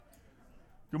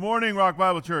Good morning, Rock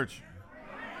Bible Church.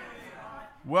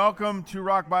 Welcome to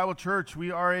Rock Bible Church.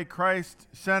 We are a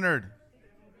Christ-centered,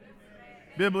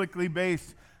 biblically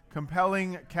based,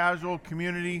 compelling, casual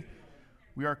community.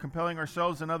 We are compelling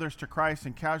ourselves and others to Christ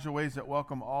in casual ways that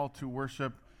welcome all to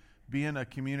worship, being a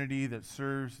community that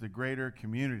serves the greater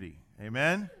community.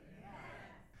 Amen?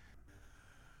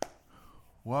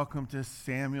 Welcome to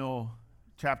Samuel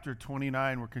chapter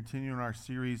 29. We're continuing our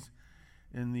series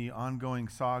in the ongoing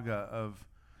saga of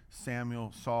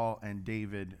Samuel, Saul, and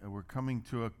David. We're coming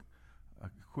to a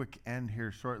quick end here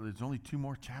shortly. There's only 2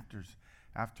 more chapters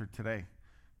after today.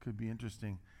 Could be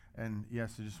interesting. And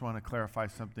yes, I just want to clarify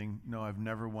something. No, I've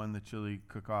never won the chili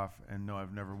cook-off, and no,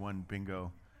 I've never won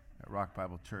bingo at Rock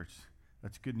Bible Church.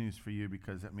 That's good news for you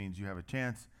because that means you have a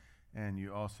chance, and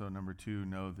you also, number 2,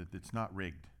 know that it's not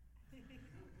rigged.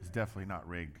 It's definitely not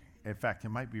rigged. In fact, it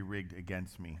might be rigged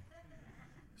against me.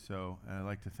 So I'd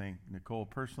like to thank Nicole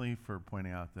personally for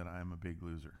pointing out that I'm a big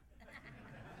loser.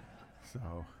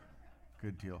 So,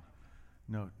 good deal.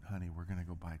 No, honey, we're going to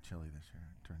go buy chili this year.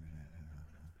 Turn it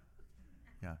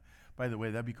in. Yeah. By the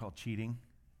way, that'd be called cheating.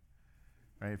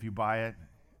 Right? If you buy it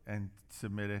and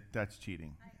submit it, that's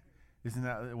cheating. Isn't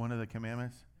that one of the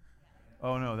commandments?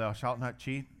 Oh, no, thou shalt not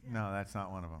cheat? No, that's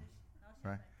not one of them.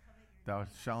 Right? Thou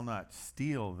shalt not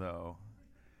steal, though.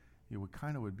 You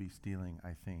would be stealing,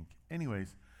 I think.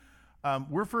 Anyways,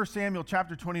 we're 1 Samuel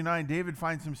chapter 29. David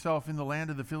finds himself in the land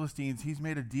of the Philistines. He's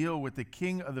made a deal with the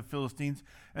king of the Philistines,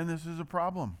 and this is a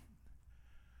problem.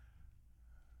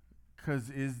 Because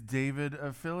is David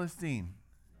a Philistine?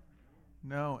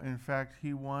 No, in fact,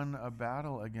 he won a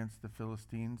battle against the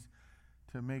Philistines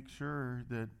to make sure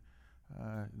that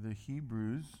the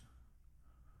Hebrews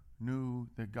knew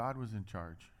that God was in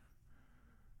charge.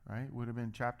 Right? It would have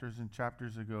been chapters and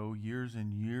chapters ago, years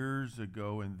and years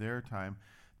ago in their time,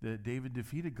 that David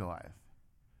defeated Goliath.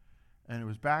 And it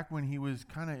was back when he was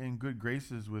kind of in good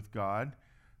graces with God,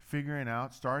 figuring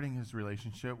out, starting his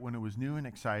relationship when it was new and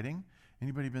exciting.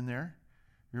 Anybody been there?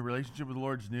 Your relationship with the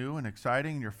Lord's new and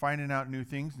exciting, and you're finding out new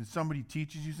things, and somebody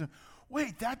teaches you something.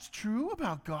 Wait, that's true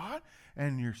about God?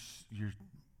 And you're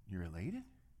elated?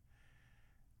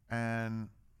 And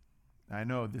I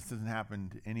know this doesn't happen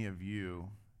to any of you.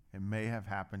 It may have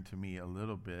happened to me a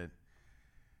little bit.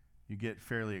 You get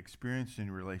fairly experienced in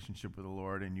your relationship with the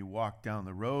Lord, and you walk down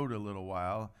the road a little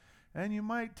while, and you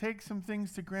might take some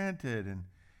things for granted and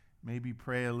maybe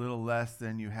pray a little less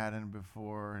than you hadn't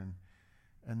before,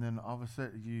 and then all of a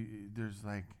sudden there's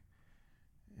like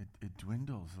it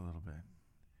dwindles a little bit.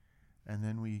 And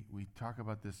then we talk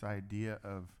about this idea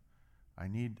of I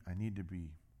need to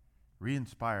be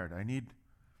re-inspired. I need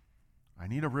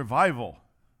a revival.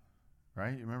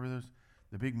 Right? You remember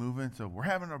the big movements of we're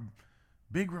having a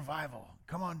big revival.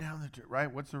 Come on down the church.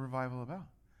 Right? What's the revival about?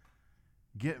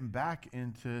 Getting back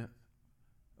into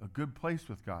a good place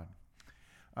with God.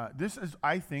 This is,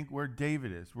 I think, where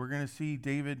David is. We're going to see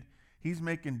David, he's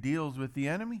making deals with the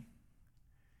enemy.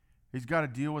 He's got to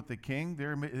deal with the king.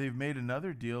 They've made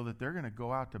another deal that they're going to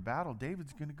go out to battle.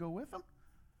 David's going to go with them.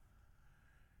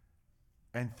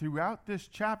 And throughout this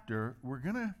chapter, we're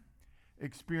going to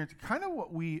experience kind of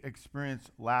what we experienced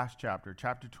last chapter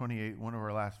 28. One of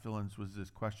our last fill-ins was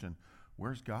this question: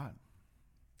 where's God?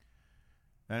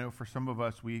 And I know for some of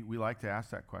us, we like to ask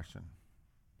that question.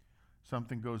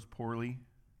 Something goes poorly,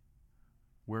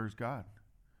 where's God?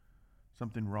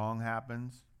 Something wrong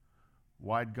happens,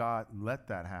 why'd God let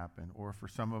that happen? Or for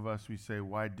some of us, we say,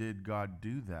 why did God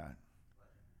do that?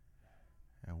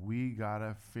 And we got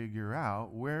to figure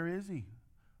out, where is he?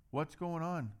 What's going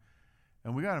on?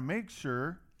 And we got to make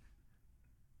sure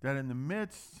that in the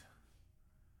midst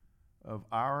of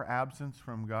our absence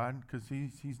from God, because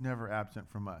he's never absent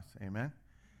from us, amen?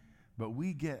 But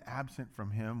we get absent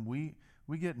from him. We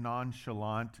get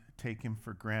nonchalant, take him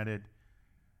for granted,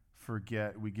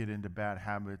 forget, we get into bad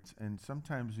habits, and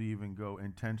sometimes we even go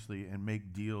intentionally and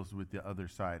make deals with the other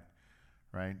side,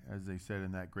 right? As they said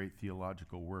in that great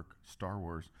theological work, Star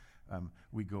Wars,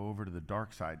 we go over to the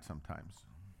dark side sometimes.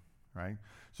 Right,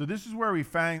 so this is where we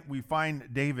find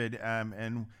David,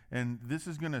 and this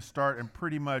is going to start and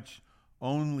pretty much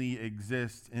only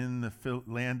exist in the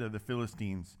land of the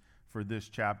Philistines for this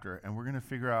chapter, and we're going to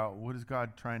figure out what is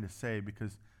God trying to say,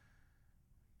 because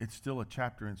it's still a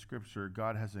chapter in Scripture.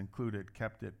 God has included,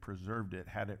 kept it, preserved it,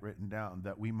 had it written down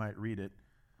that we might read it.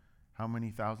 How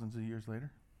many thousands of years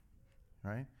later?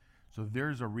 Right, so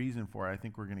there's a reason for it. I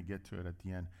think we're going to get to it at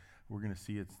the end. We're going to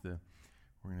see it's the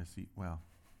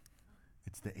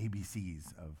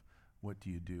ABCs of what do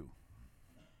you do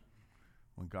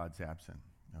when God's absent,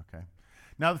 okay?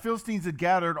 Now the Philistines had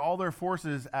gathered all their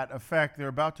forces at effect. They're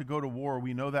about to go to war.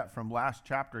 We know that from last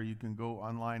chapter. You can go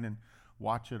online and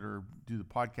watch it or do the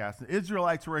podcast. The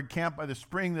Israelites were encamped by the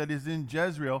spring that is in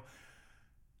Jezreel.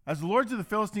 As the lords of the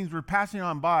Philistines were passing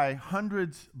on by,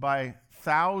 hundreds by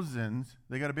thousands,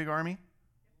 they got a big army?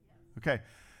 Okay.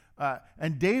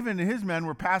 And David and his men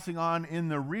were passing on in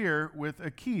the rear with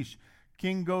Achish.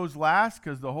 King goes last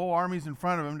because the whole army's in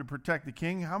front of him to protect the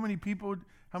king. How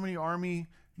many army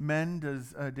men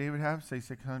does David have? Say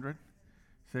 600?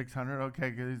 600, okay,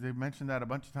 because they've mentioned that a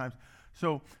bunch of times.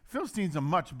 So Philistines a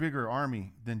much bigger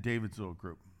army than David's little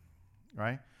group,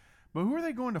 right? But who are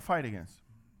they going to fight against?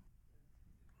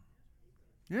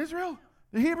 Israel,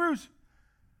 the Hebrews.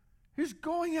 He's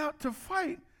going out to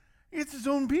fight. It's his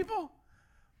own people.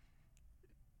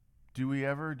 Do we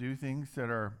ever do things that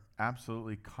are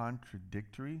absolutely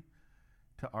contradictory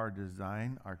to our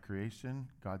design, our creation,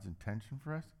 God's intention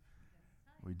for us?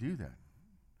 We do that,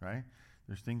 right?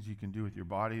 There's things you can do with your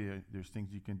body. There's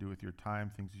things you can do with your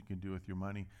time, things you can do with your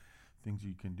money, things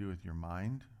you can do with your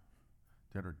mind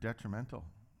that are detrimental.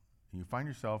 And you find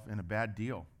yourself in a bad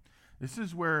deal. This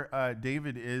is where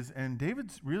David is, and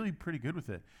David's really pretty good with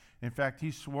it. In fact,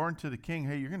 he's sworn to the king,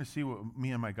 hey, you're going to see what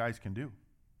me and my guys can do,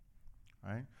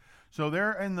 right? So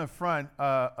they're in the front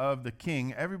of the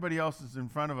king. Everybody else is in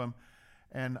front of him,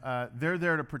 and they're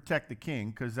there to protect the king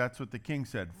because that's what the king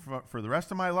said. For the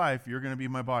rest of my life, you're going to be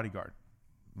my bodyguard.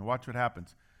 And watch what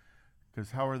happens,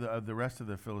 because how are the rest of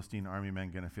the Philistine army men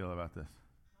going to feel about this?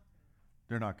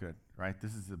 They're not good, right?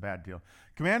 This is a bad deal.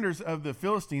 Commanders of the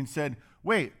Philistines said,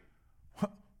 wait,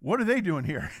 what are they doing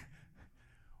here?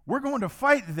 We're going to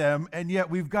fight them, and yet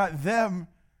we've got them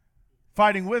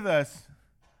fighting with us.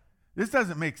 This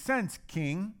doesn't make sense,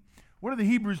 king. What are the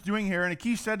Hebrews doing here? And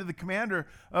Achish said to the commander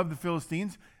of the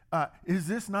Philistines, is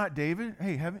this not David?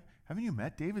 Hey, haven't you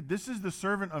met David? This is the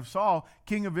servant of Saul,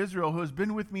 king of Israel, who has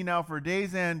been with me now for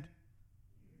days and...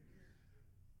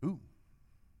 Ooh.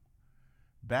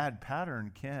 Bad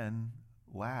pattern can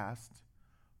last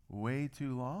way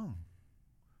too long.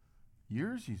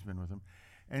 Years he's been with him.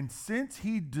 And since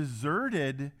he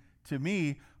deserted to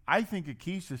me, I think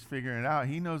Achish is figuring it out.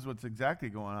 He knows what's exactly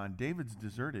going on. David's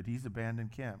deserted. He's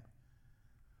abandoned camp.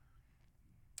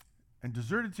 And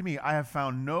deserted to me, I have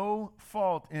found no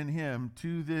fault in him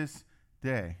to this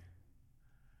day.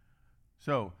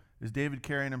 So, is David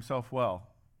carrying himself well,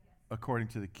 according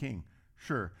to the king?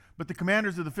 Sure. But the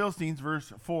commanders of the Philistines,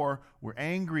 verse 4, were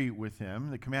angry with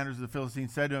him. The commanders of the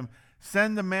Philistines said to him,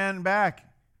 send the man back.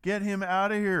 Get him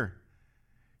out of here.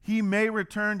 He may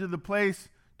return to the place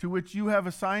to which you have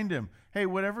assigned him. Hey,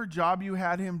 whatever job you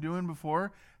had him doing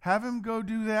before, have him go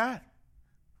do that.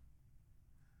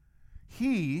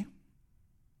 He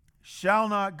shall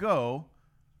not go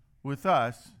with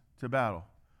us to battle.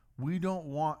 We don't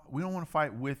want to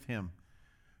fight with him.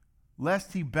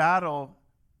 Lest he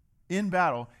in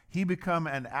battle, he become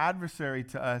an adversary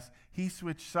to us. He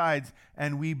switch sides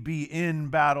and we be in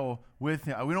battle with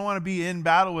him. We don't want to be in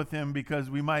battle with him because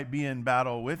we might be in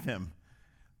battle with him.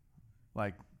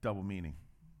 Like double meaning.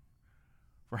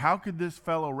 For how could this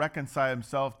fellow reconcile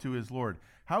himself to his Lord?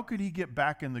 How could he get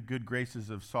back in the good graces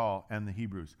of Saul and the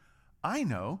Hebrews? I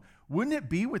know. Wouldn't it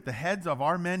be with the heads of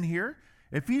our men here?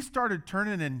 If he started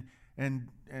turning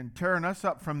and tearing us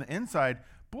up from the inside,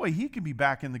 boy, he could be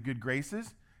back in the good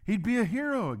graces. He'd be a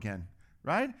hero again,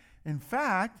 right? In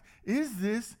fact, is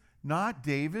this not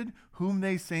David whom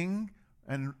they sing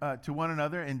and to one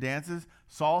another in dances?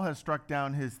 Saul has struck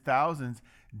down his thousands,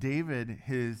 David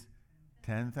his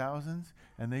 10,000s,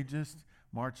 and they just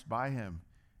marched by him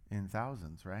in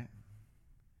thousands, right?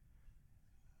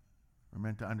 We're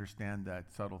meant to understand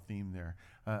that subtle theme there.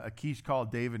 Achish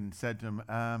called David and said to him,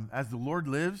 as the Lord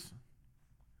lives,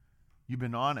 you've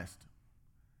been honest.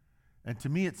 And to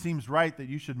me, it seems right that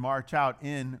you should march out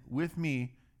in with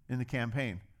me in the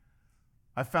campaign.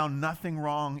 I found nothing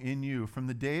wrong in you from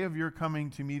the day of your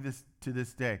coming to me to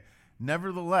this day.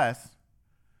 Nevertheless,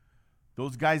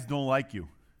 those guys don't like you.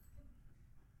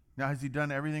 Now, has he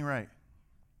done everything right?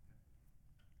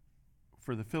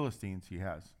 For the Philistines, he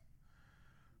has.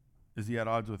 Is he at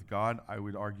odds with God? I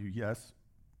would argue yes.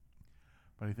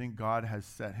 But I think God has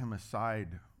set him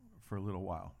aside for a little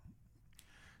while.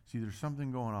 See, there's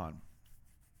something going on.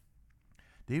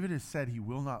 David has said he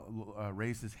will not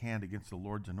raise his hand against the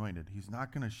Lord's anointed. He's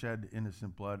not going to shed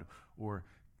innocent blood or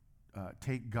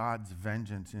take God's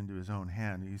vengeance into his own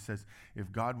hand. He says, if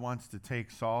God wants to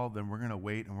take Saul, then we're going to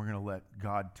wait and we're going to let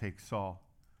God take Saul.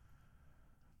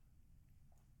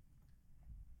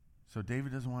 So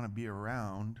David doesn't want to be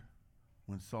around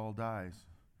when Saul dies.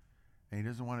 And he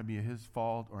doesn't want to be his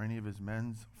fault or any of his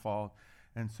men's fault.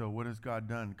 And so what has God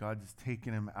done? God's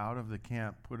taken him out of the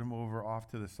camp, put him over off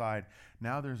to the side.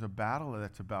 Now there's a battle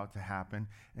that's about to happen,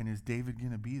 and is David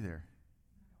going to be there?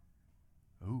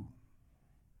 Ooh.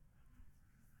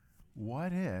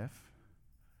 What if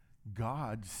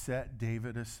God set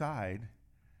David aside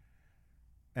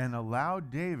and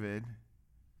allowed David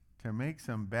to make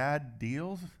some bad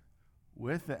deals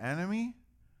with the enemy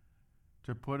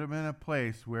to put him in a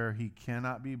place where he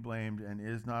cannot be blamed and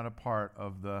is not a part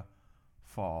of the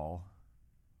fall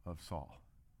of Saul?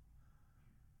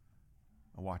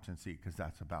 Watch and see, because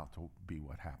that's about to be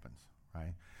what happens,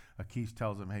 right? Achish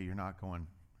tells him, hey, you're not going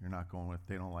with,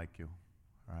 they don't like you,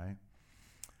 all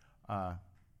right?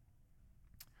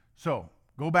 So,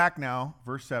 go back now,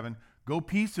 verse 7. Go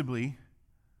peaceably,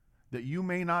 that you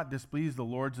may not displease the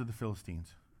lords of the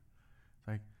Philistines. It's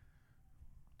like,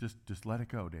 just let it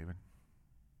go, David.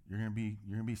 You're gonna be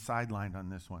sidelined on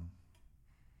this one.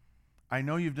 I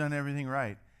know you've done everything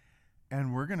right,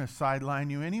 and we're gonna sideline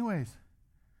you anyways.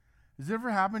 Has it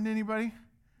ever happened to anybody?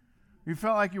 You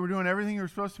felt like you were doing everything you were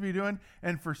supposed to be doing,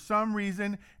 and for some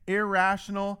reason,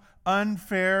 irrational,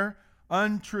 unfair,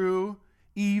 untrue,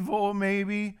 evil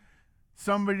maybe,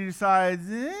 somebody decides,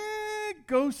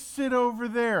 go sit over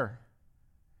there.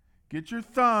 Get your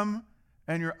thumb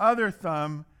and your other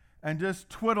thumb and just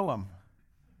twiddle them.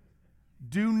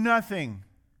 Do nothing.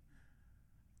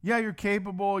 Yeah, you're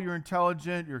capable, you're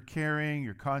intelligent, you're caring,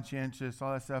 you're conscientious,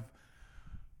 all that stuff.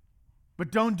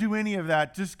 But don't do any of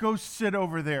that. Just go sit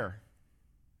over there.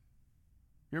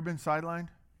 You ever been sidelined?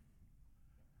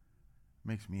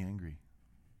 Makes me angry.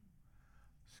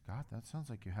 Scott, that sounds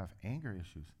like you have anger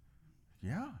issues.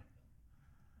 Yeah.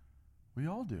 We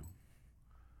all do.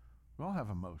 We all have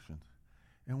emotions.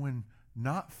 And when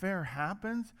not fair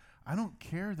happens, I don't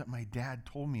care that my dad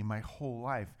told me my whole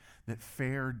life that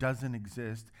fair doesn't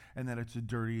exist and that it's a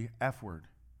dirty F word.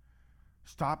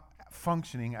 Stop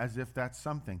functioning as if that's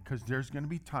something, because there's going to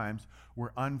be times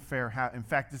where unfair in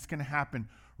fact, it's going to happen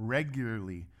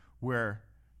regularly where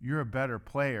you're a better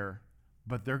player,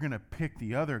 but they're going to pick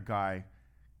the other guy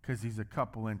because he's a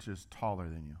couple inches taller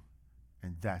than you.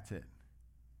 And that's it.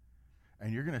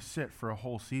 And you're going to sit for a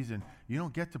whole season. You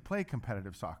don't get to play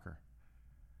competitive soccer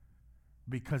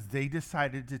because they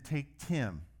decided to take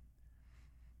Tim.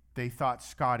 They thought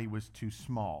Scotty was too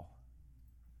small.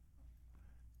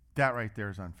 That right there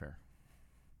is unfair.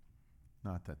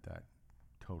 Not that that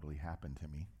totally happened to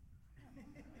me.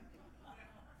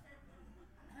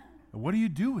 What do you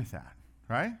do with that,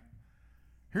 right?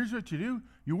 Here's what you do.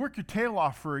 You work your tail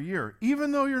off for a year,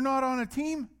 even though you're not on a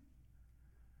team.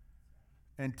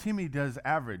 And Timmy does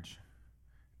average.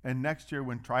 And next year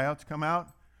when tryouts come out,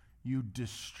 you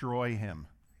destroy him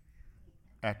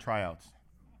at tryouts.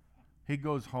 He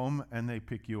goes home and they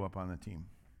pick you up on the team.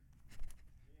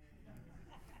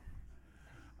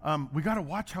 We got to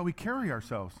watch how we carry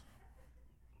ourselves,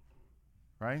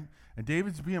 right? And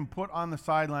David's being put on the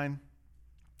sideline,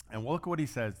 and look what he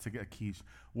says to Achish.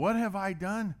 What have I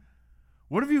done?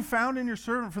 What have you found in your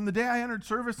servant from the day I entered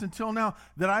service until now,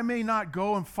 that I may not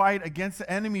go and fight against the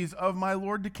enemies of my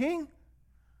lord the king?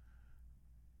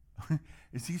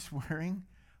 Is he swearing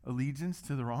allegiance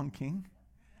to the wrong king?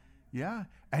 Yeah,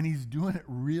 and he's doing it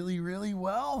really, really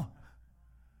well.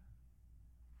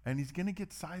 And he's going to get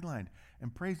sidelined.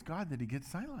 And praise God that he gets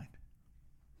sidelined.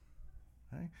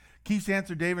 Right? Achish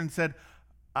answered David and said,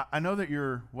 I know that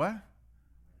you're what?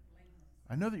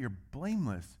 I know that you're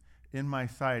blameless in my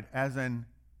sight as an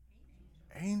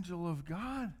angel of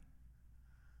God.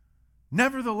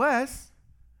 Nevertheless,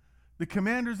 the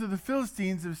commanders of the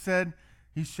Philistines have said,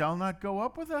 he shall not go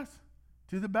up with us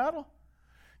to the battle.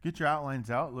 Get your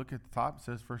outlines out. Look at the top. It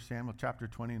says 1 Samuel chapter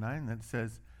 29. That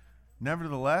says,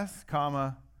 nevertheless,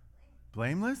 comma,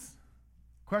 blameless?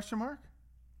 Question mark?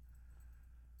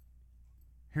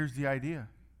 Here's the idea.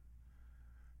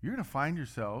 You're going to find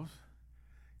yourselves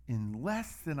in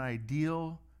less than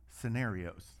ideal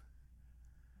scenarios.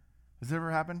 Has it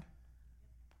ever happened?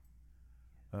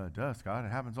 It does, Scott.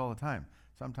 It happens all the time.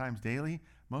 Sometimes daily,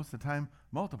 most of the time,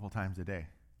 multiple times a day.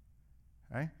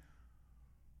 Right?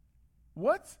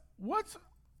 What's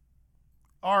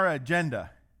our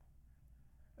agenda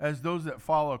as those that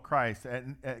follow Christ,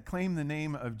 and claim the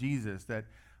name of Jesus, that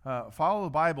follow the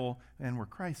Bible, and we're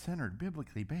Christ-centered,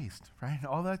 biblically based, right?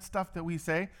 All that stuff that we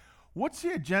say. What's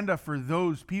the agenda for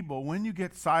those people when you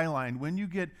get sidelined, when you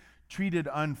get treated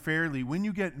unfairly, when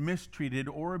you get mistreated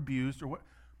or abused, or what?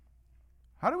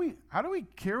 How do we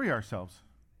carry ourselves?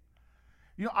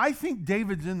 You know, I think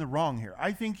David's in the wrong here.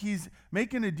 I think he's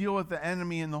making a deal with the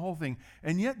enemy and the whole thing.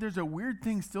 And yet there's a weird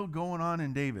thing still going on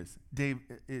in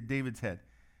David's head.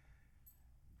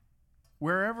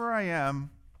 Wherever I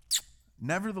am,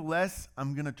 Nevertheless,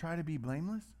 I'm going to try to be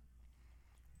blameless.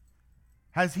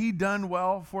 Has he done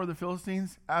well for the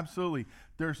Philistines? Absolutely.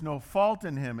 There's no fault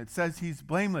in him. It says he's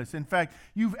blameless. In fact,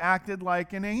 you've acted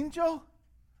like an angel.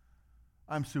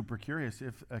 I'm super curious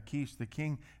if Achish, the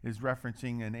king, is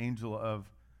referencing an angel of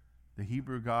the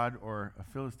Hebrew God or a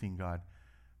Philistine God.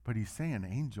 But he's saying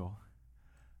angel.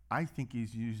 I think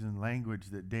he's using language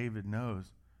that David knows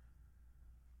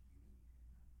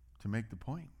to make the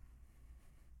point.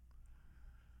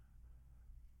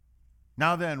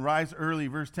 Now then, rise early,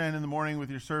 verse 10, in the morning with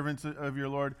your servants of your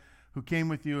Lord who came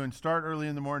with you, and start early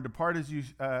in the morning. Depart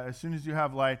as soon as you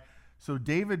have light. So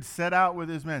David set out with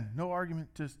his men. No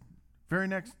argument, just very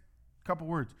next couple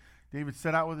words. David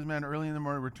set out with his men early in the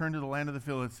morning, returned to the land of the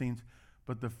Philistines,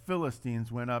 but the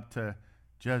Philistines went up to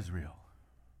Jezreel.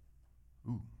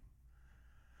 Ooh.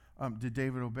 Did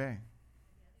David obey?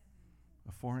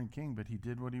 A foreign king, but he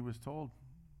did what he was told.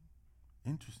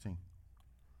 Interesting.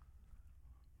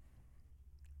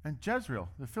 And Jezreel,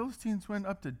 the Philistines went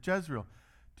up to Jezreel.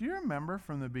 Do you remember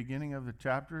from the beginning of the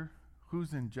chapter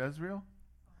who's in Jezreel?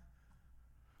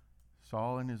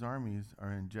 Saul and his armies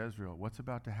are in Jezreel. What's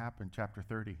about to happen? Chapter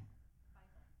 30.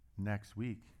 Next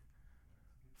week.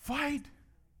 Fight!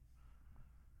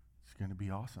 It's going to be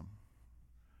awesome.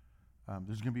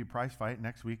 There's going to be a prize fight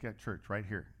next week at church right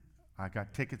here. I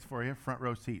got tickets for you, front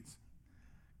row seats.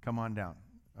 Come on down,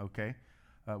 okay?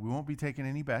 We won't be taking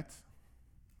any bets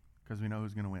because we know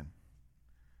who's going to win.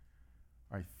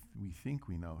 We think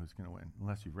we know who's going to win,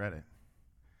 unless you've read it.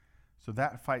 So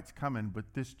that fight's coming,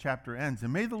 but this chapter ends.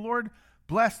 And may the Lord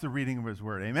bless the reading of his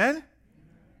word. Amen? Amen.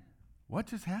 What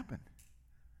just happened?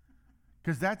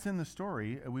 Because that's in the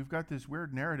story. We've got this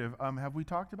weird narrative. Have we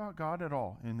talked about God at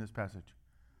all in this passage?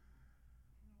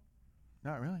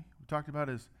 Not really. We talked about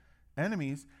his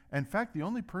enemies. In fact, the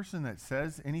only person that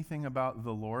says anything about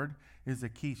the Lord is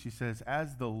Achish. She says,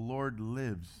 as the Lord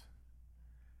lives.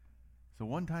 So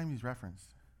one time he's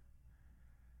referenced.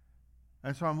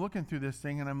 And so I'm looking through this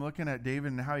thing, and I'm looking at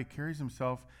David and how he carries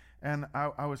himself, and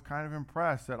I was kind of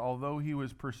impressed that although he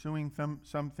was pursuing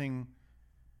something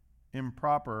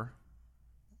improper,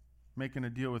 making a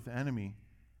deal with the enemy,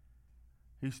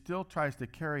 he still tries to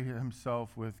carry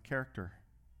himself with character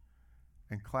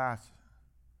and class,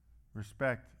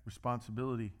 respect,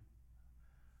 responsibility.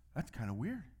 That's kind of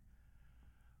weird.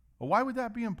 Well, why would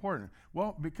that be important?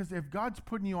 Well, because if God's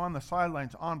putting you on the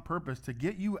sidelines on purpose to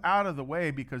get you out of the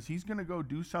way because he's going to go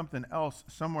do something else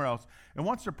somewhere else and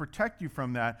wants to protect you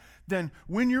from that, then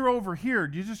when you're over here,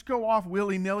 do you just go off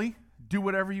willy-nilly, do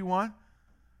whatever you want?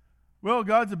 Well,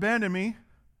 God's abandoned me.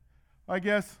 I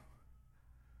guess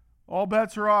all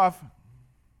bets are off. I'm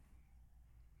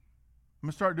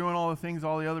going to start doing all the things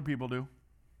all the other people do.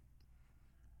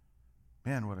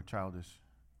 Man, what a childish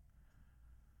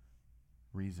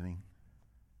reasoning.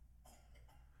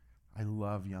 I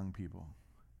love young people.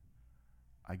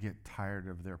 I get tired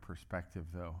of their perspective,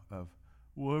 though, of,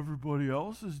 well, everybody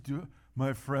else is doing,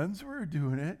 my friends were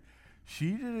doing it.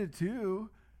 She did it too.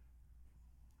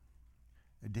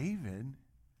 David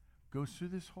goes through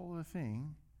this whole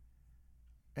thing,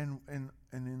 and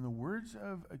in the words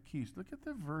of Achish, look at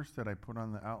the verse that I put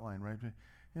on the outline, right?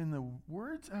 In the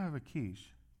words of Achish,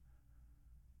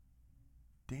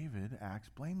 David acts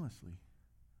blamelessly.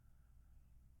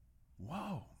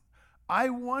 Whoa. I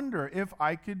wonder if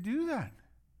I could do that.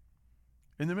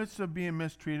 In the midst of being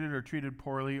mistreated or treated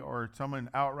poorly or someone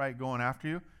outright going after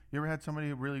you. You ever had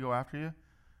somebody really go after you?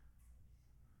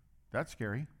 That's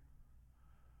scary.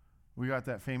 We got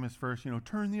that famous verse,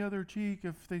 turn the other cheek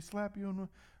if they slap you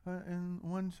on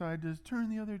one side. Just turn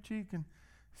the other cheek and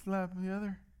slap the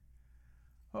other.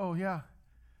 Oh, yeah.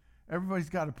 Everybody's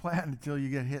got a plan until you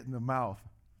get hit in the mouth,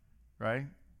 right?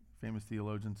 Famous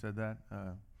theologian said that.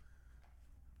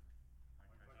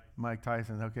 Mike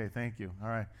Tyson. Okay, thank you. All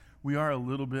right. We are a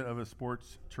little bit of a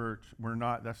sports church.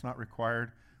 That's not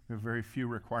required. We have very few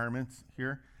requirements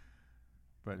here.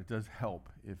 But it does help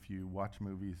if you watch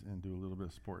movies and do a little bit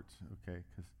of sports, okay?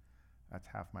 Because that's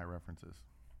half my references.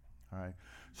 All right.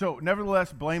 So,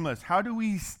 nevertheless, blameless. How do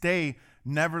we stay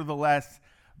nevertheless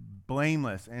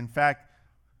blameless? In fact,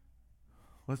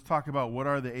 let's talk about what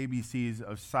are the ABCs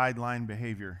of sideline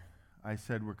behavior. I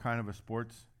said we're kind of a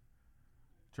sports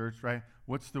church, right?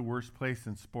 What's the worst place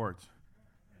in sports?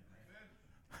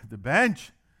 The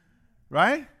bench,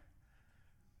 right?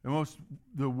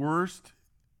 The worst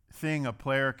thing a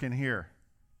player can hear.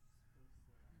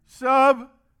 Sub.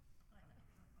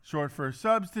 Short for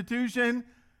substitution.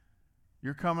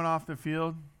 You're coming off the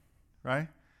field, right?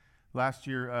 Last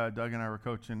year, Doug and I were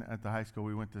coaching at the high school.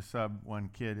 We went to sub one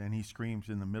kid, and he screams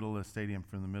in the middle of the stadium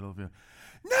from the middle of the field,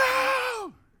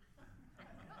 no!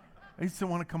 I used to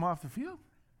want to come off the field.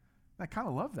 I kind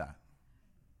of love that,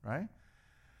 right?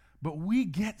 But we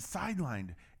get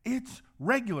sidelined. It's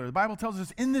regular. The Bible tells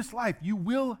us in this life you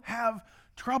will have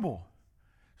trouble.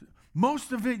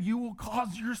 Most of it you will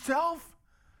cause yourself.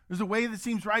 There's a way that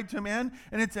seems right to man,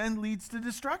 and its end leads to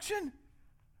destruction,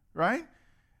 right?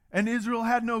 And Israel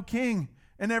had no king,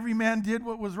 and every man did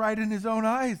what was right in his own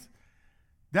eyes.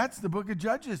 That's the book of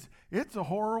Judges. It's a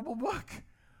horrible book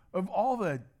of all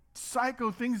the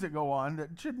psycho things that go on that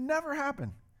should never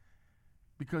happen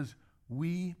because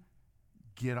we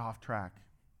get off track.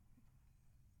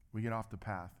 We get off the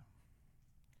path.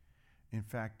 In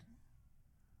fact,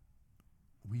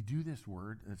 we do this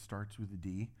word that starts with a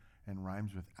D and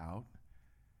rhymes with out,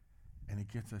 and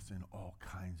it gets us in all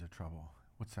kinds of trouble.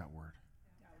 What's that word?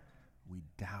 Doubt. We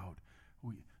doubt.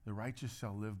 The righteous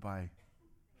shall live by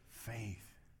faith.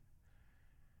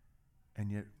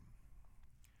 And yet,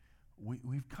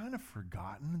 we've kind of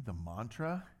forgotten the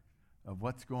mantra of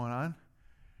what's going on.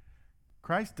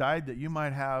 Christ died that you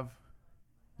might have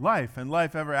life, and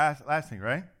life everlasting,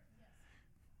 right?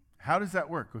 How does that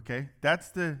work, okay? That's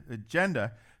the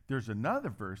agenda. There's another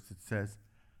verse that says,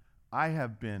 I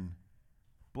have been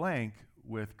blank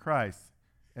with Christ,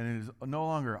 and it is no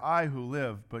longer I who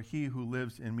live, but he who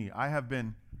lives in me. I have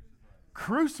been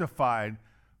crucified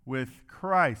with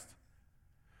Christ.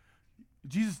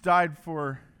 Jesus died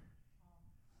for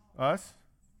us,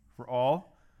 for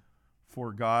all,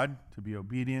 for God to be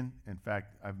obedient. In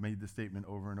fact, I've made this statement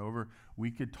over and over. We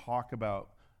could talk about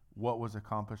what was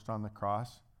accomplished on the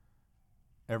cross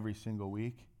every single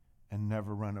week and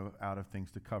never run out of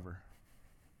things to cover.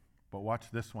 But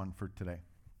watch this one for today.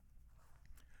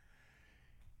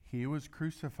 He was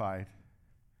crucified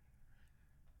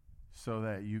so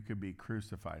that you could be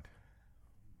crucified.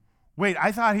 Wait,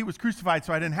 I thought he was crucified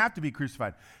so I didn't have to be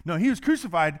crucified. No, he was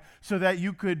crucified so that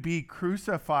you could be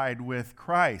crucified with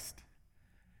Christ.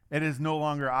 It is no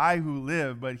longer I who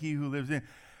live, but he who lives in.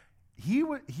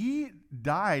 He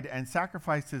died and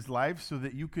sacrificed his life so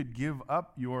that you could give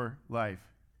up your life.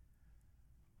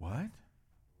 What?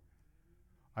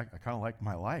 I kind of like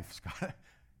my life, Scott.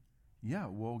 Yeah,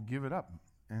 well, give it up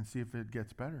and see if it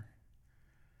gets better.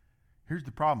 Here's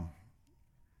the problem.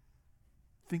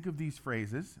 Think of these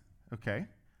phrases. Okay,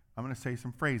 I'm going to say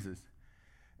some phrases.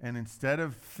 And instead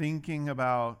of thinking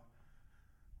about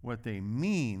what they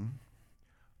mean,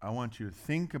 I want you to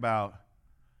think about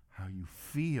how you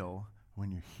feel when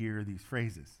you hear these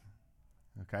phrases.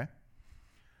 Okay?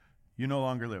 You no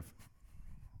longer live.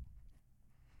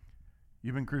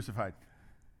 You've been crucified.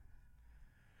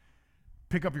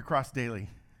 Pick up your cross daily.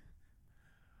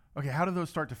 Okay, how do those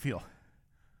start to feel?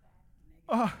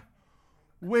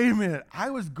 Wait a minute, I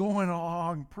was going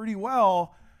along pretty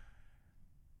well,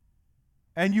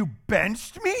 and you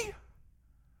benched me?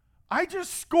 I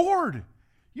just scored.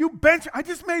 I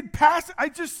just made pass. I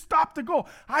just stopped the goal.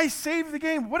 I saved the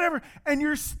game, whatever, and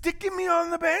you're sticking me on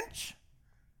the bench?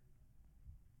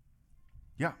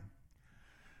 Yeah.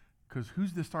 Because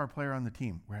who's the star player on the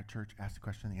team? We're at church, ask the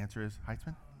question, the answer is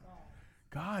Heitzman?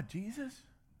 God, Jesus,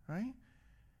 right?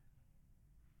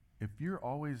 If you're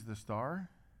always the star,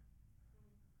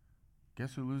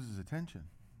 guess who loses attention?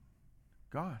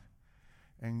 God.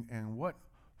 And what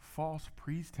false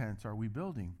pretense are we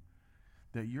building?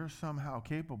 That you're somehow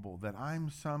capable, that I'm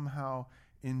somehow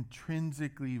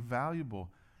intrinsically valuable.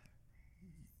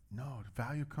 No,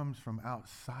 value comes from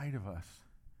outside of us.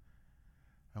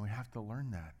 And we have to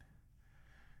learn that.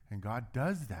 And God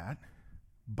does that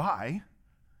by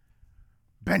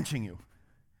benching you.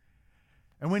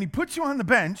 And when he puts you on the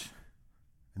bench,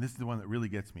 and this is the one that really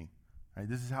gets me, right?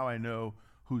 This is how I know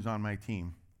who's on my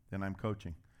team that I'm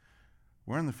coaching.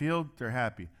 We're in the field, they're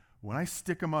happy. When I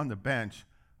stick them on the bench,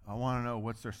 I want to know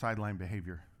what's their sideline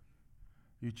behavior.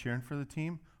 Are you cheering for the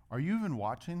team? Are you even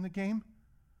watching the game?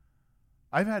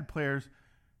 I've had players,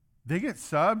 they get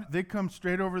subbed, they come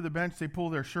straight over the bench, they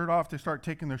pull their shirt off, they start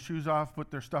taking their shoes off,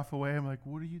 put their stuff away. I'm like,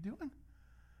 what are you doing?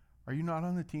 Are you not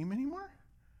on the team anymore?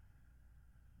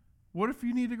 What if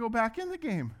you need to go back in the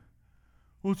game?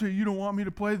 Well, say you don't want me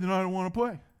to play, then I don't want to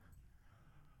play.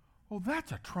 Well,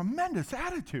 that's a tremendous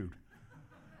attitude.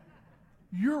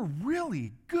 You're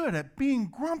really good at being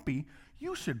grumpy.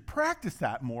 You should practice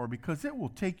that more because it will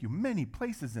take you many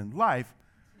places in life.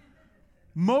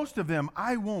 Most of them,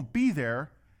 I won't be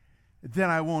there, then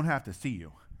I won't have to see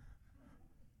you.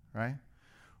 Right?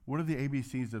 What are the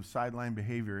ABCs of sideline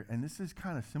behavior? And this is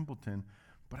kind of simpleton,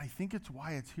 but I think it's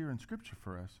why it's here in Scripture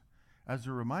for us. As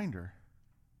a reminder,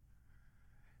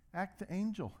 act the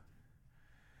angel.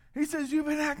 He says, you've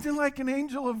been acting like an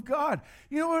angel of God.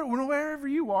 You know what? Wherever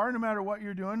you are, no matter what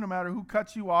you're doing, no matter who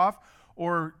cuts you off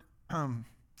or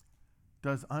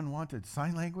does unwanted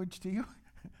sign language to you?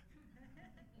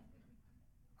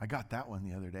 I got that one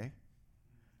the other day.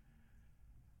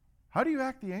 How do you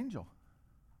act the angel?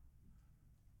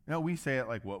 You know, we say it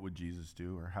like, what would Jesus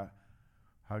do? Or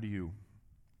how do you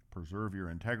preserve your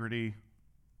integrity?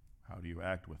 How do you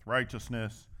act with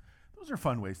righteousness? Those are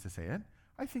fun ways to say it.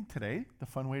 I think today the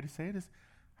fun way to say it is,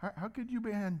 how could you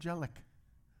be angelic?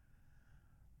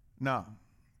 Now,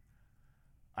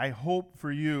 I hope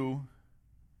for you,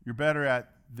 you're better at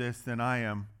this than I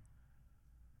am.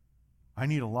 I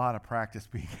need a lot of practice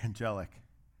being angelic.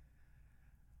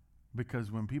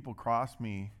 Because when people cross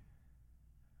me,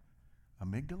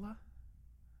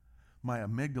 my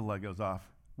amygdala goes off,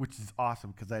 which is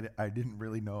awesome because I didn't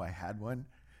really know I had one.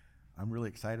 I'm really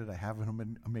excited I have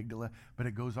an amygdala, but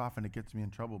it goes off and it gets me in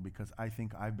trouble because I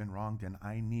think I've been wronged and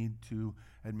I need to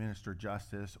administer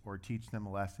justice or teach them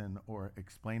a lesson or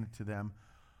explain it to them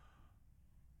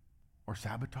or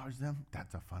sabotage them.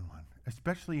 That's a fun one.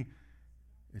 Especially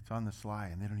it's on the sly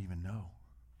and they don't even know.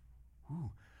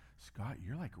 Ooh, Scott,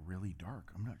 you're like really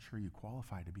dark. I'm not sure you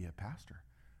qualify to be a pastor.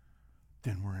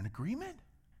 Then we're in agreement.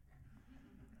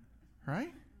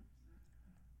 Right?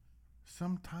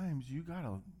 Sometimes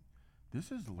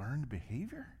this is learned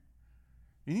behavior.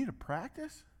 You need to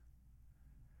practice.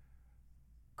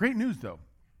 Great news, though.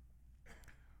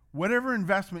 Whatever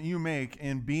investment you make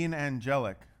in being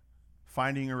angelic,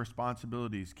 finding your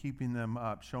responsibilities, keeping them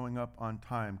up, showing up on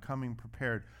time, coming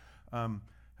prepared,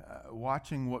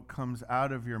 watching what comes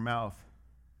out of your mouth.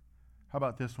 How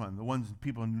about this one? The ones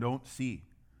people don't see.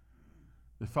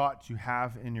 The thoughts you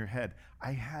have in your head.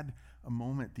 I had a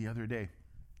moment the other day,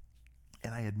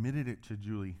 and I admitted it to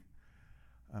Julie.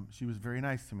 She was very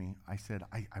nice to me. I said,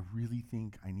 I really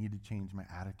think I need to change my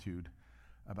attitude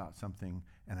about something,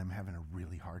 and I'm having a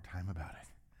really hard time about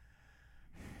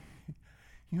it.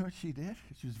 You know what she did?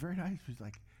 She was very nice. She was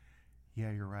like,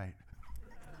 yeah, you're right.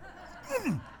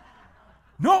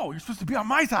 No, you're supposed to be on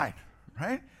my side,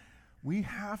 right? We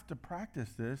have to practice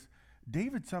this.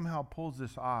 David somehow pulls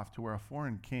this off to where a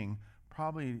foreign king,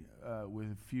 probably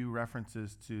with a few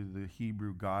references to the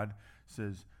Hebrew God,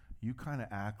 says, you kind of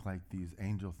act like these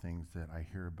angel things that I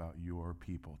hear about your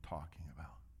people talking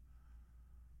about.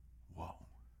 Whoa.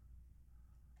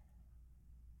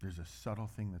 There's a subtle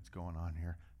thing that's going on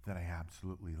here that I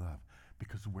absolutely love.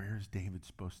 Because where is David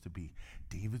supposed to be?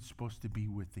 David's supposed to be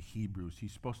with the Hebrews.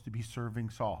 He's supposed to be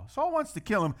serving Saul. Saul wants to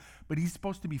kill him, but he's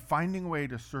supposed to be finding a way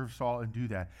to serve Saul and do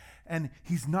that. And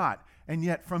he's not. And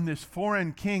yet from this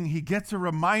foreign king, he gets a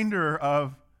reminder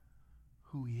of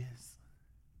who he is.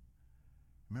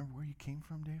 Remember where you came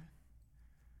from, David?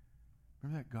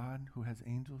 Remember that God who has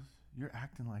angels? You're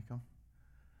acting like him.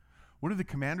 What do the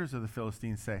commanders of the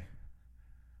Philistines say?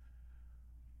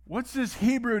 What's this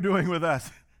Hebrew doing with us?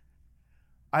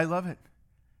 I love it.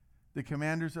 The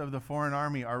commanders of the foreign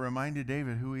army are reminded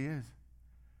David who he is.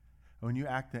 When you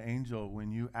act the angel,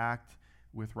 when you act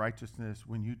with righteousness,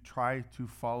 when you try to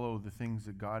follow the things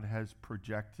that God has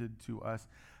projected to us,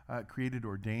 created,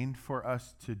 ordained for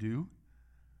us to do,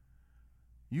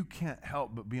 you can't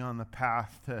help but be on the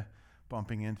path to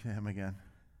bumping into him again.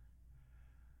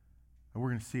 And we're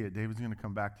going to see it. David's going to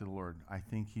come back to the Lord. I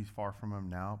think he's far from him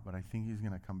now, but I think he's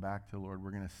going to come back to the Lord.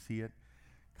 We're going to see it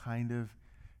kind of.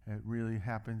 It really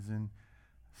happens in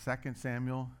 2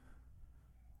 Samuel,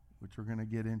 which we're going to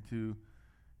get into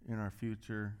in our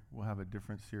future. We'll have a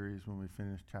different series when we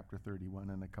finish chapter 31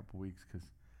 in a couple weeks because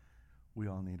we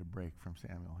all need a break from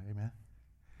Samuel. Amen?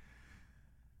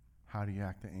 How do you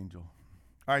act the angel?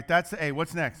 All right, that's the A.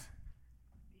 What's next?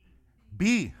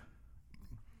 B.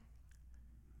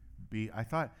 B. I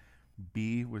thought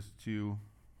B was too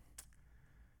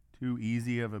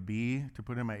easy of a B to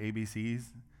put in my ABCs.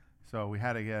 So we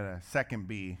had to get a second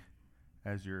B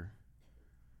as your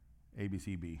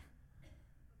ABC B.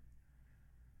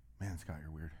 Man, Scott,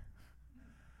 you're weird.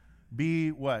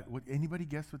 B what? Anybody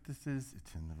guess what this is?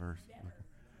 It's in the verse.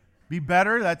 Be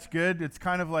better. That's good. It's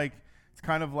kind of like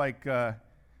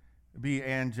be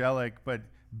angelic, but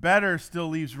better still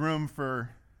leaves room for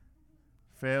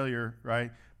failure,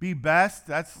 right? Be best.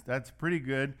 That's pretty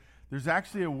good. There's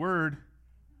actually a word.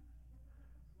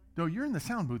 No, you're in the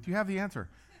sound booth. You have the answer.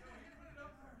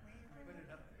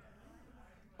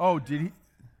 Oh, did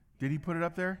he put it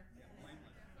up there?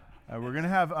 We're going to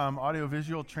have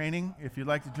audio-visual training if you'd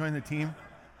like to join the team.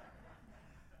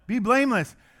 Be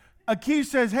blameless. Akish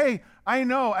says, hey, I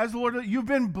know, as the Lord, you've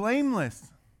been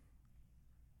blameless.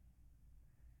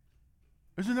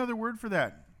 There's another word for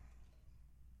that.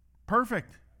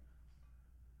 Perfect.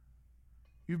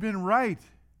 You've been right.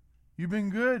 You've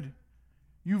been good.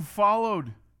 You've followed.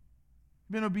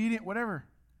 You've been obedient, whatever.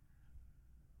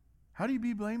 How do you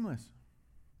be blameless?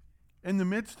 In the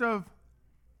midst of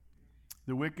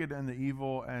the wicked and the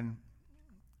evil and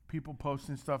people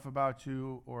posting stuff about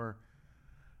you or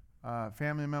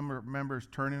family members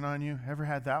turning on you, ever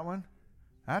had that one?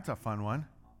 That's a fun one.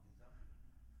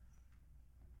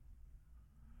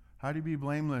 How do you be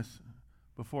blameless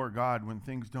before God when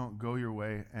things don't go your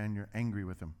way and you're angry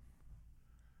with Him?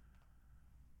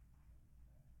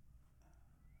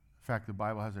 In fact, the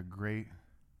Bible has a great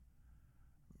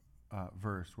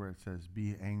verse where it says,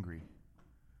 be angry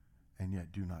and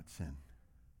yet do not sin.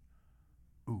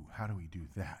 Ooh, how do we do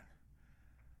that?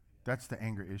 That's the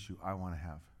anger issue I want to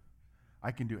have.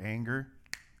 I can do anger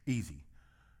easy.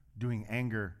 Doing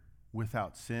anger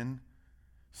without sin,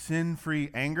 sin-free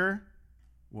anger,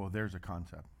 well, there's a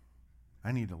concept.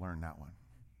 I need to learn that one.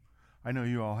 I know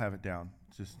you all have it down.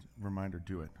 Just a reminder,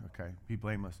 do it, okay? Be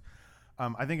blameless.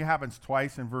 I think it happens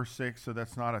twice in verse 6, so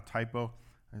that's not a typo.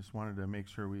 I just wanted to make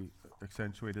sure we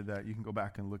accentuated that. You can go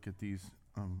back and look at these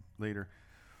later.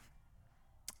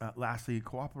 Lastly,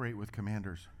 cooperate with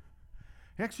commanders.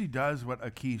 He actually does what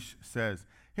Achish says.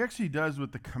 He actually does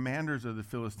what the commanders of the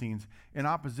Philistines, in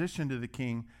opposition to the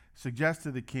king, suggest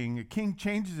to the king. The king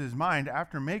changes his mind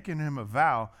after making him a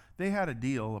vow. They had a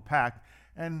deal, a pact,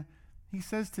 and he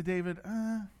says to David,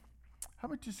 how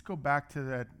about just go back to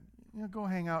that, go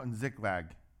hang out in Ziklag,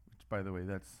 which, by the way,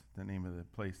 that's the name of the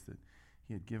place that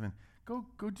he had given. Go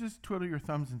just twiddle your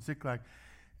thumbs in Ziklag.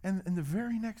 And in the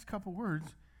very next couple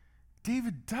words,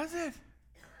 David does it.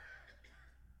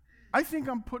 I think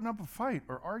I'm putting up a fight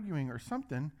or arguing or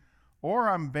something, or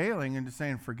I'm bailing and just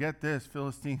saying, forget this,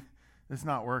 Philistine, it's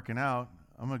not working out.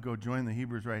 I'm going to go join the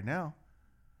Hebrews right now.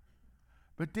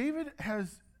 But David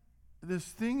has this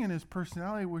thing in his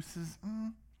personality which says,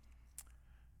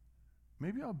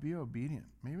 maybe I'll be obedient.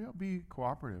 Maybe I'll be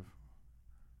cooperative.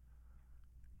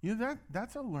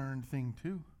 That's a learned thing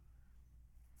too.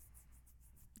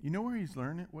 You know where he's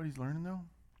learning, what he's learning though?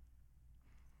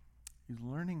 He's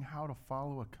learning how to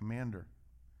follow a commander.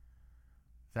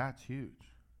 That's huge.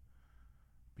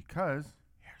 Because,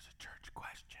 here's a church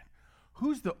question.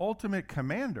 Who's the ultimate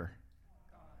commander?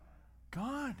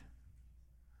 God.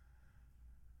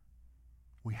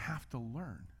 We have to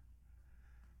learn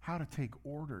how to take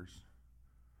orders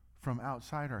from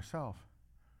outside ourselves.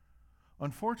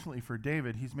 Unfortunately for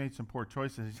David, he's made some poor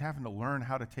choices. He's having to learn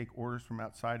how to take orders from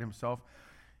outside himself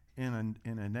in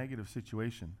a negative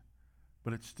situation.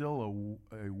 But it's still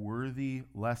a worthy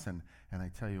lesson. And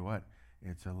I tell you what,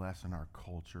 it's a lesson our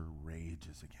culture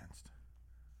rages against.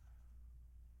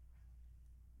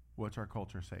 What's our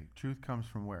culture say? Truth comes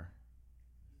from where?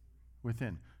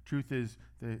 Within. Truth is,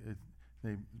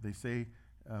 they say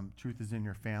truth is in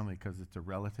your family because it's a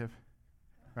relative,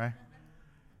 right?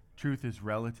 Truth is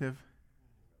relative.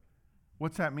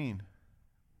 What's that mean?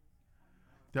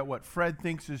 That what Fred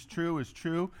thinks is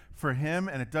true for him,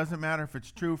 and it doesn't matter if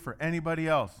it's true for anybody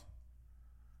else.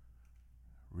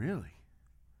 Really?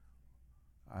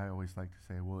 I always like to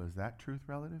say, well, is that truth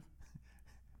relative?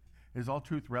 Is all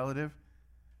truth relative?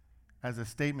 As a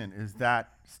statement, is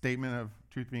that statement of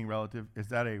truth being relative, is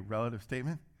that a relative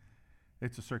statement?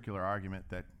 It's a circular argument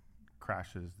that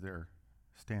crashes their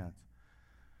stance.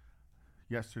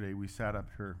 Yesterday, we sat up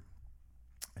here,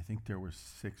 I think there were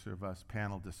 6 of us,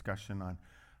 panel discussion on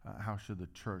how should the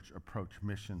church approach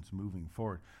missions moving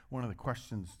forward. One of the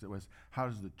questions that was, how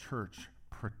does the church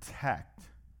protect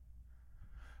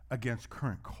against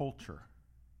current culture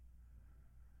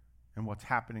and what's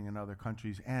happening in other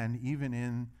countries and even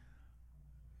in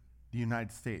the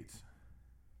United States?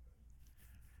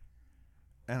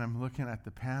 And I'm looking at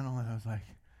the panel and I was like,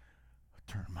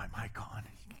 turn my mic on.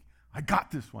 I got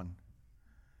this one.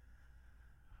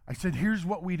 I said, here's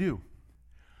what we do.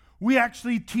 We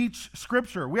actually teach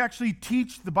Scripture. We actually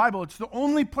teach the Bible. It's the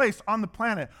only place on the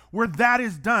planet where that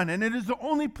is done. And it is the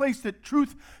only place that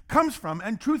truth comes from.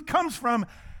 And truth comes from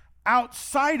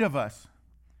outside of us.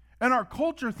 And our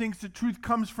culture thinks that truth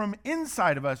comes from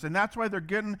inside of us. And that's why they're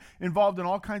getting involved in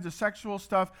all kinds of sexual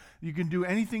stuff. You can do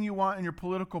anything you want in your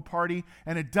political party.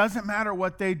 And it doesn't matter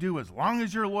what they do as long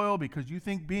as you're loyal, because you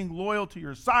think being loyal to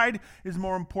your side is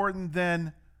more important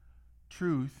than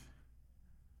truth.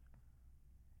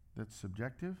 That's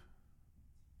subjective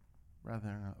rather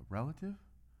than a relative,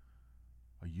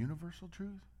 a universal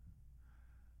truth.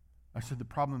 I said the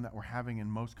problem that we're having in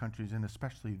most countries, and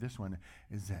especially this one,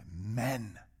 is that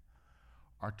men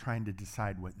are trying to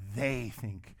decide what they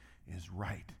think is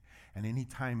right. And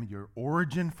anytime your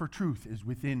origin for truth is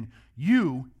within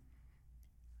you,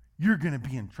 you're going to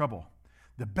be in trouble.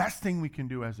 The best thing we can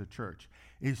do as a church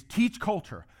is teach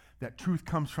culture that truth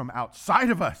comes from outside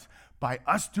of us by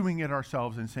us doing it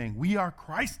ourselves and saying we are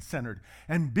Christ-centered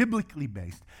and biblically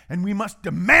based, and we must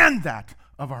demand that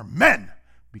of our men,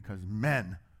 because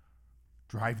men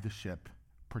drive the ship,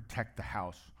 protect the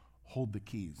house, hold the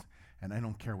keys, and I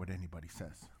don't care what anybody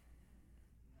says.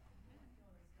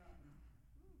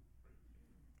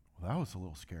 Well, that was a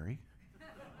little scary.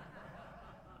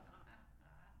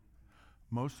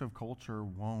 Most of culture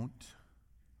won't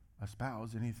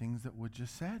espouse any things that were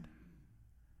just said.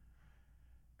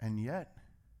 And yet,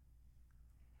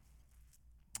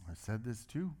 I said this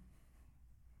too,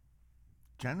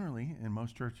 generally in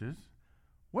most churches,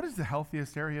 what is the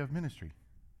healthiest area of ministry?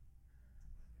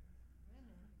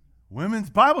 Women's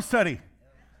Bible study.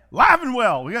 Live and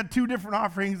well. We got 2 different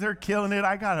offerings. They're killing it.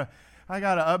 I got a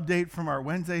update from our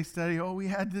Wednesday study. Oh, we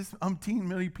had this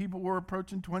million people. We're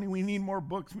approaching 20. We need more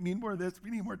books. We need more of this. We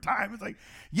need more time. It's like,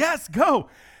 yes, go.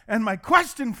 And my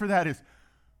question for that is,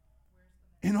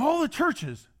 in all the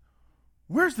churches,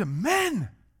 where's the men?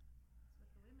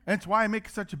 And it's why I make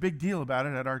such a big deal about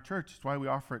it at our church. It's why we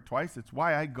offer it twice. It's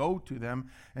why I go to them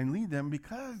and lead them,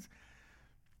 because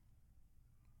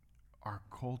our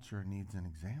culture needs an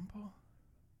example.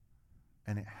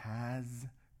 And it has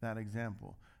that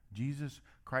example. Jesus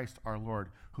Christ our Lord,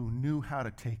 who knew how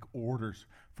to take orders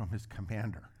from his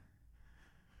commander.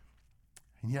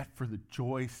 And yet for the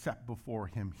joy set before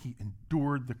him, he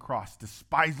endured the cross,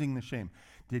 despising the shame.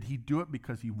 Did he do it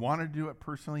because he wanted to do it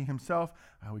personally himself?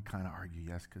 I would kind of argue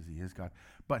yes, because he is God.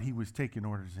 But he was taking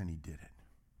orders and he did it.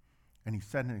 And he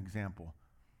set an example.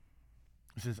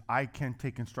 He says, I can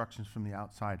take instructions from the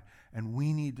outside. And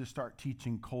we need to start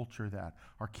teaching culture that.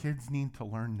 Our kids need to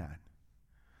learn that.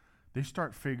 They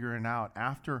start figuring out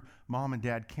after mom and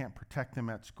dad can't protect them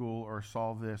at school or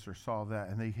solve this or solve that,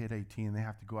 and they hit 18, they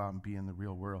have to go out and be in the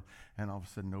real world, and all of a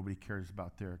sudden nobody cares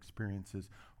about their experiences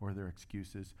or their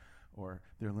excuses or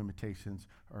their limitations,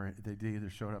 or they either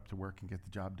showed up to work and get the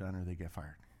job done or they get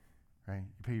fired, right?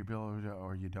 You pay your bill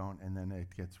or you don't, and then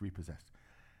it gets repossessed.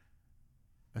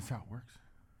 That's how it works.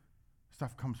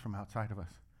 Stuff comes from outside of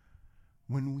us.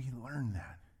 When we learn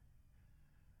that,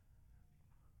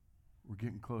 we're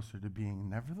getting closer to being,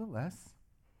 nevertheless,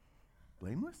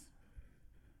 blameless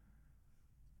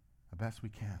the best we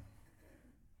can.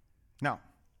 Now,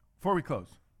 before we close,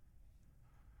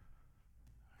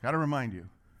 I got to remind you,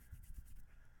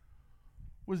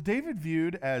 was David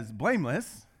viewed as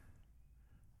blameless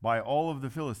by all of the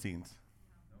Philistines?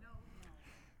 No.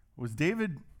 Was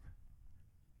David,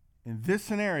 in this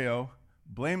scenario,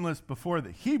 blameless before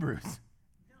the Hebrews?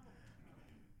 No.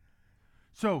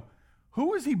 So,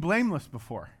 who was he blameless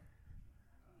before?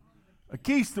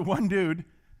 Achish, the one dude,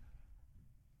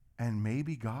 and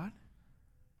maybe God?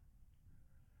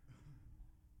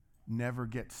 Never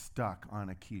get stuck on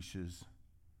Achish's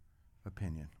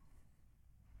opinion.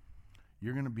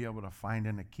 You're going to be able to find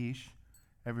an Achish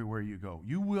everywhere you go.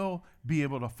 You will be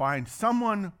able to find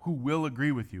someone who will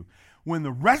agree with you. When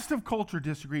the rest of culture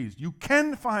disagrees, you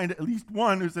can find at least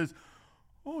one who says,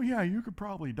 oh yeah, you could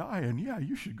probably die, and yeah,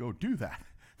 you should go do that.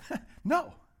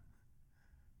 No.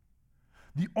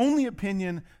 The only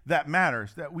opinion that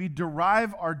matters, that we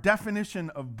derive our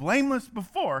definition of blameless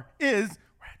before, is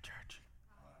we're at church.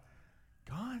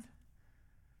 God.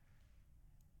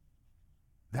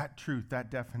 That truth,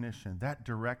 that definition, that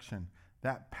direction,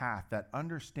 that path, that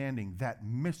understanding, that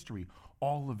mystery,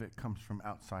 all of it comes from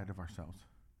outside of ourselves.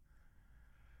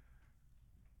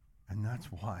 And that's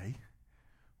why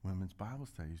Women's Bible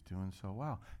Study is doing so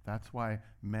well. That's why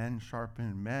men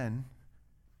sharpen men.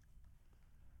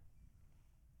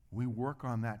 We work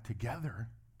on that together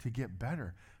to get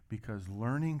better, because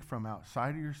learning from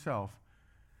outside of yourself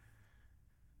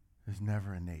is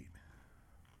never innate.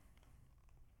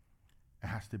 It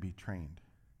has to be trained.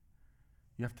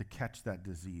 You have to catch that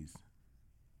disease,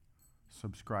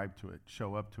 subscribe to it,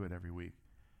 show up to it every week.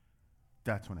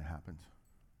 That's when it happens.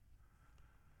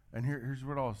 And here's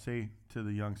what I'll say to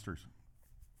the youngsters.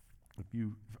 If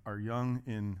you are young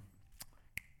in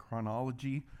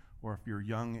chronology, or if you're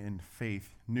young in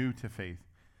faith, new to faith,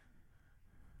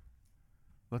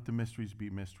 let the mysteries be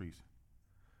mysteries.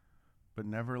 But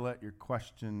never let your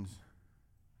questions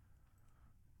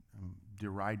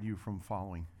deride you from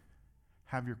following.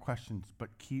 Have your questions, but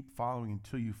keep following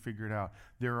until you figure it out.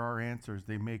 There are answers.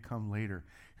 They may come later.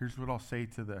 Here's what I'll say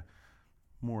to the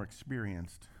more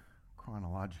experienced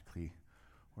chronologically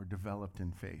or developed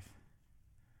in faith.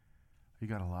 You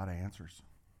got a lot of answers.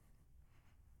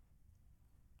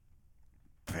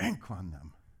 Bank on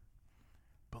them.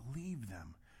 Believe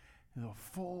them to the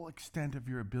full extent of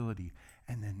your ability,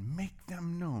 and then make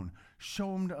them known.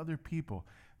 Show them to other people.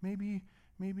 Maybe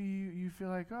Maybe you feel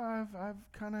like, oh, I've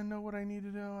kind of know what I need to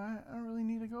do. I don't really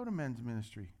need to go to men's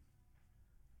ministry.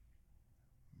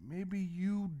 Maybe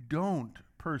you don't,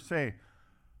 per se.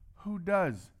 Who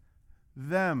does?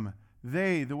 Them.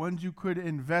 They, the ones you could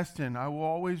invest in. I will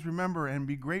always remember and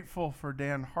be grateful for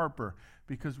Dan Harper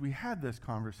because we had this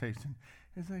conversation.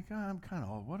 It's like, oh, I'm kind of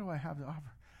old. What do I have to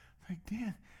offer? It's like,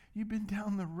 Dan, you've been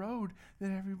down the road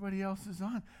that everybody else is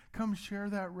on. Come share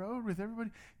that road with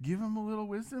everybody. Give them a little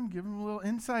wisdom. Give them a little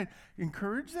insight.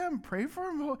 Encourage them. Pray for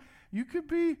them. You could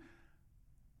be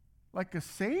like a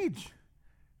sage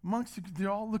amongst, they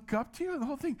all look up to you, the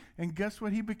whole thing. And guess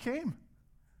what he became?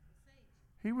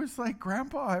 He was like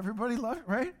grandpa. Everybody loved it,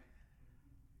 right?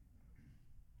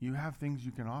 You have things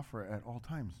you can offer at all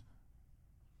times.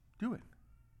 Do it.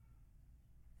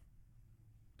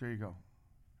 There you go.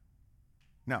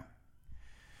 Now,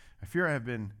 I fear I have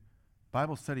been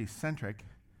Bible study centric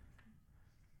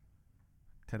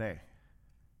today.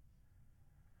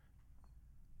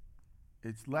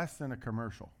 It's less than a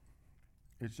commercial.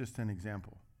 It's just an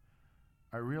example.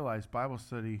 I realize Bible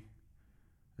study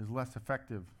is less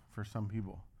effective for some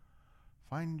people.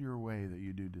 Find your way that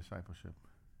you do discipleship.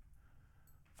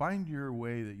 Find your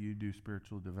way that you do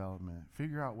spiritual development.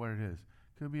 Figure out what it is.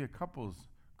 It could be a couples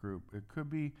group. It could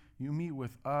be you meet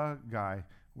with a guy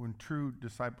in true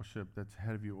discipleship that's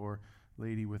ahead of you, or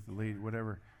lady with the lady,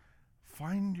 whatever.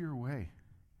 Find your way.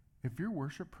 If you're a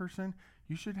worship person,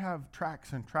 you should have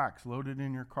tracks and tracks loaded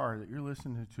in your car that you're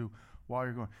listening to while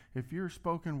you're going. If you're a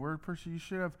spoken word person, you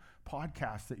should have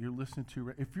podcasts that you're listening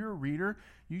to. If you're a reader,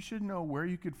 you should know where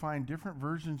you could find different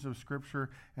versions of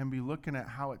Scripture and be looking at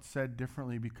how it's said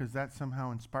differently, because that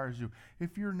somehow inspires you.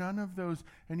 If you're none of those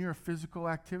and you're a physical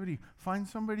activity, find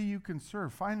somebody you can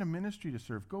serve. Find a ministry to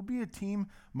serve. Go be a team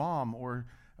mom or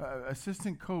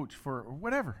assistant coach for or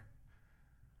whatever.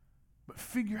 But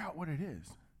figure out what it is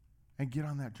and get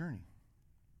on that journey.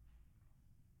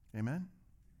 Amen?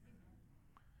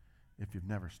 If you've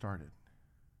never started,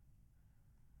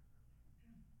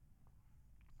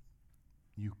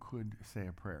 you could say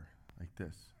a prayer like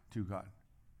this to God.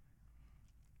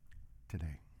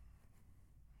 Today.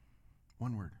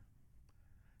 One word.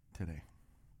 Today.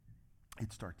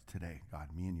 It starts today, God,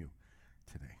 me and you.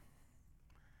 Today.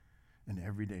 And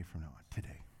every day from now on.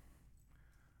 Today.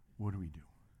 What do we do?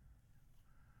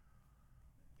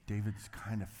 David's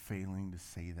kind of failing to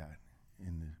say that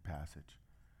in the passage.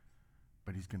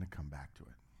 But he's going to come back to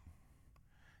it.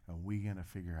 And we're going to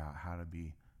figure out how to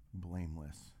be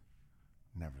blameless,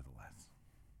 nevertheless.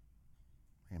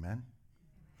 Amen?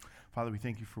 Father, we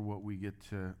thank you for what we get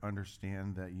to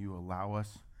understand, that you allow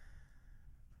us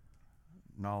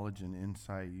knowledge and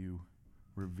insight. You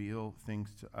reveal things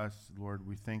to us, Lord.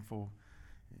 We're thankful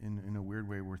in a weird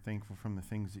way. We're thankful from the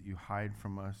things that you hide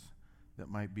from us that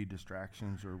might be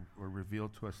distractions or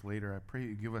revealed to us later. I pray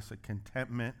you give us a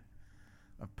contentment,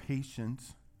 of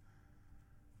patience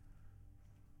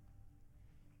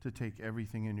to take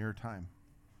everything in your time.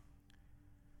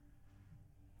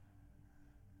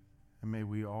 And may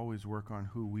we always work on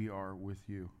who we are with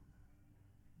you.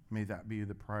 May that be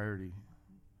the priority.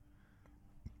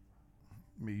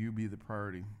 May you be the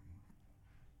priority.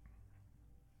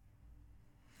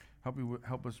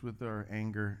 Help us with our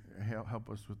anger. Help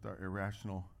us with our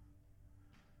irrational.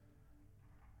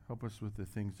 Help us with the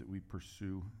things that we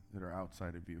pursue that are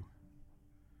outside of you.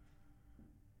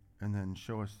 And then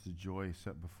show us the joy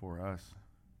set before us.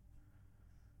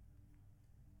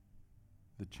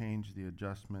 The change, the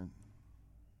adjustment.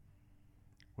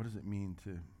 What does it mean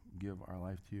to give our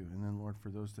life to you? And then, Lord, for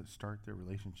those that start their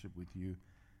relationship with you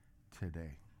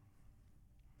today,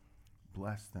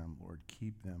 bless them, Lord.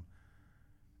 Keep them.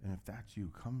 And if that's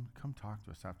you, come talk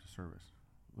to us after service.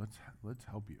 Let's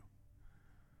help you.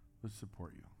 Let's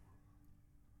support you.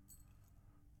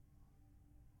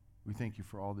 We thank you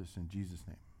for all this in Jesus'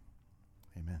 name.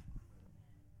 Amen.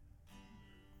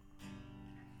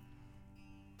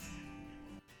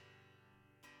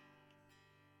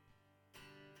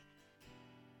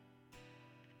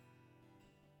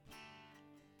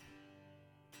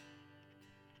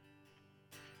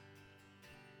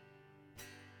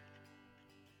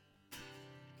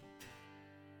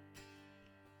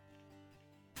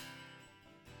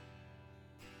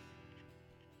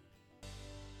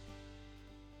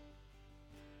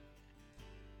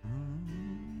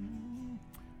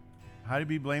 How to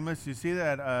be blameless. You see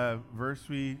that verse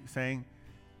we sang?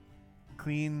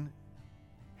 Clean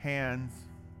hands,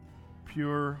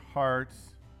 pure hearts,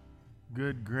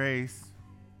 good grace.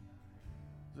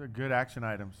 Those are good action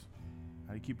items.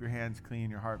 How do you keep your hands clean,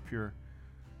 your heart pure?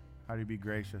 How do you be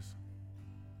gracious?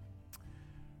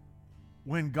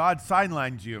 When God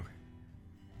sidelines you,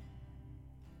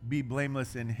 be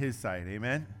blameless in his sight.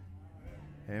 Amen?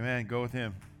 Amen. Go with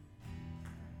him.